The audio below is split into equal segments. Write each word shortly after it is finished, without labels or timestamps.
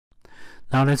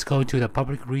Now let's go to the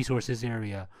public resources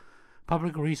area.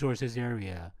 Public resources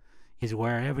area is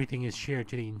where everything is shared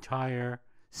to the entire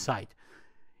site.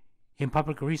 In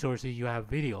public resources, you have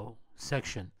video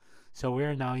section. So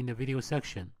we're now in the video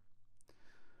section.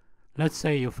 Let's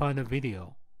say you find a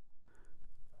video.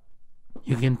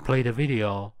 You can play the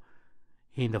video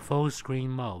in the full screen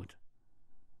mode.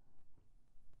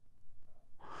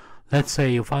 Let's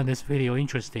say you find this video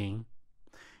interesting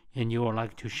and you would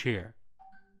like to share.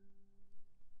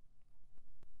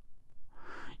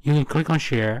 You can click on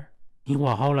share. In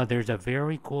Wahola, there's a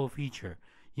very cool feature.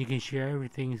 You can share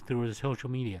everything through the social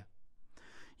media.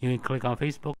 You can click on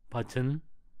Facebook button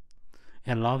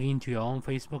and log into your own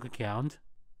Facebook account.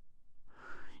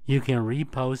 You can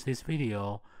repost this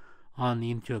video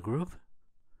into a group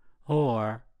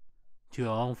or to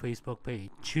your own Facebook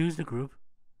page. Choose the group,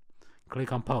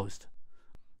 click on post.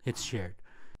 It's shared.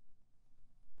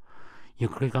 You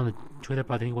click on the Twitter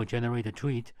button, it will generate a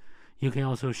tweet. You can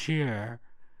also share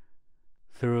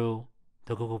through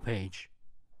the Google page.